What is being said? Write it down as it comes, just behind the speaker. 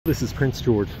This is Prince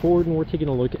George Ford, and we're taking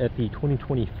a look at the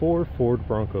 2024 Ford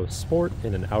Bronco Sport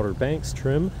in an Outer Banks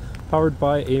trim, powered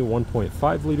by a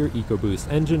 1.5-liter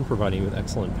EcoBoost engine, providing you with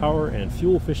excellent power and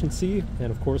fuel efficiency, and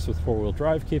of course with four-wheel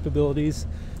drive capabilities.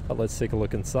 But let's take a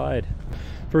look inside.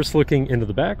 First, looking into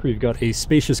the back, we've got a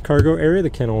spacious cargo area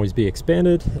that can always be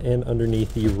expanded, and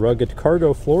underneath the rugged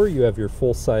cargo floor you have your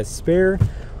full-size spare,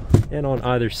 and on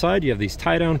either side you have these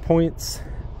tie-down points,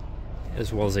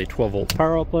 as well as a 12-volt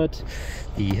power outlet,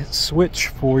 the switch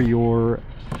for your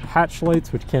hatch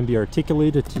lights, which can be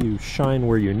articulated to shine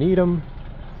where you need them.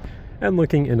 And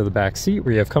looking into the back seat,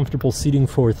 where you have comfortable seating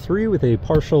for three with a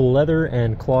partial leather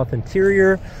and cloth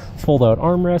interior, fold-out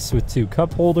armrests with two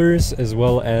cup holders, as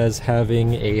well as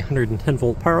having a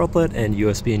 110-volt power outlet and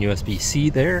USB and USB-C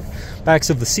there. Backs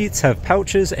of the seats have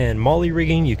pouches and MOLLE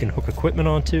rigging you can hook equipment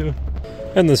onto.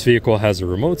 And this vehicle has a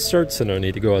remote start, so no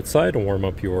need to go outside and warm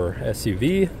up your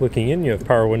SUV. Looking in, you have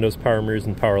power windows, power mirrors,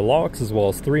 and power locks, as well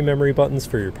as 3 memory buttons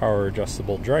for your power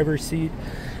adjustable driver's seat,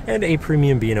 and a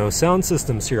premium B&O sound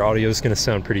system, so your audio is going to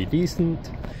sound pretty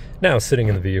decent. Now, sitting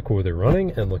in the vehicle with it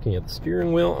running and looking at the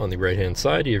steering wheel, on the right-hand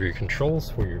side you have your controls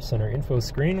for your center info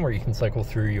screen, where you can cycle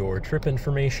through your trip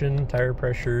information, tire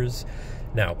pressures,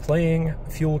 now playing,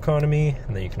 fuel economy,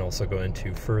 and then you can also go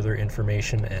into further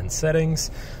information and settings.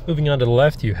 Moving on to the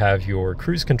left, you have your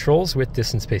cruise controls with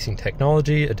distance spacing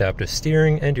technology, adaptive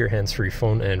steering, and your hands-free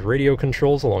phone and radio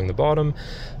controls along the bottom,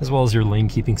 as well as your lane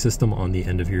keeping system on the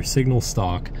end of your signal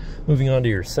stock. Moving on to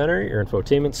your center, your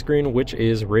infotainment screen, which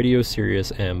is radio,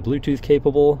 Sirius, and Bluetooth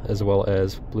capable, as well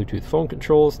as Bluetooth phone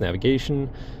controls, navigation,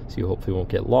 so you hopefully won't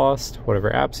get lost,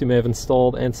 whatever apps you may have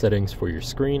installed, and settings for your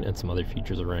screen and some other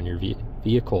features around your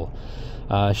vehicle.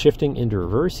 Shifting into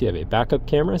reverse, you have a backup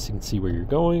camera so you can see where you're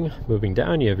going. Moving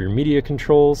down, you have your media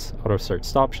controls, auto start,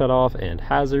 stop, shut off, and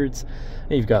hazards.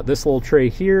 And you've got this little tray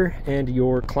here and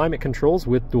your climate controls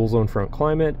with dual zone front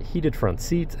climate, heated front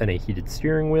seats, and a heated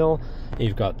steering wheel. And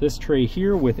you've got this tray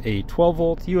here with a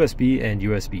 12-volt USB and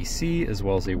USB-C, as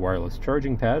well as a wireless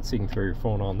charging pad so you can throw your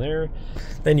phone on there.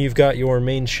 Then you've got your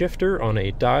main shifter on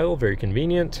a dial, very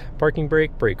convenient, parking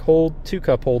brake, brake hold, 2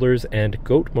 cup holders, and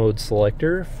GOAT mode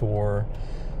selector for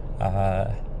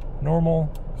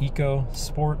normal, eco,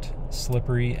 sport,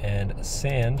 slippery, and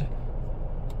sand,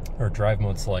 or drive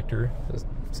mode selector is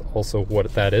also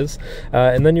what that is.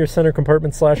 And then your center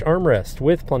compartment / armrest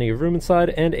with plenty of room inside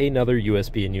and another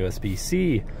USB and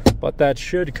USB-C. But that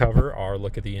should cover our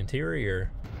look at the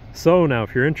interior. So now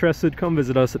if you're interested, come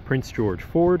visit us at Prince George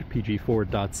Ford,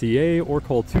 pgford.ca, or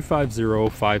call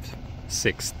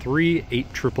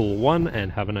 250-563-8111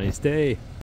 and have a nice day.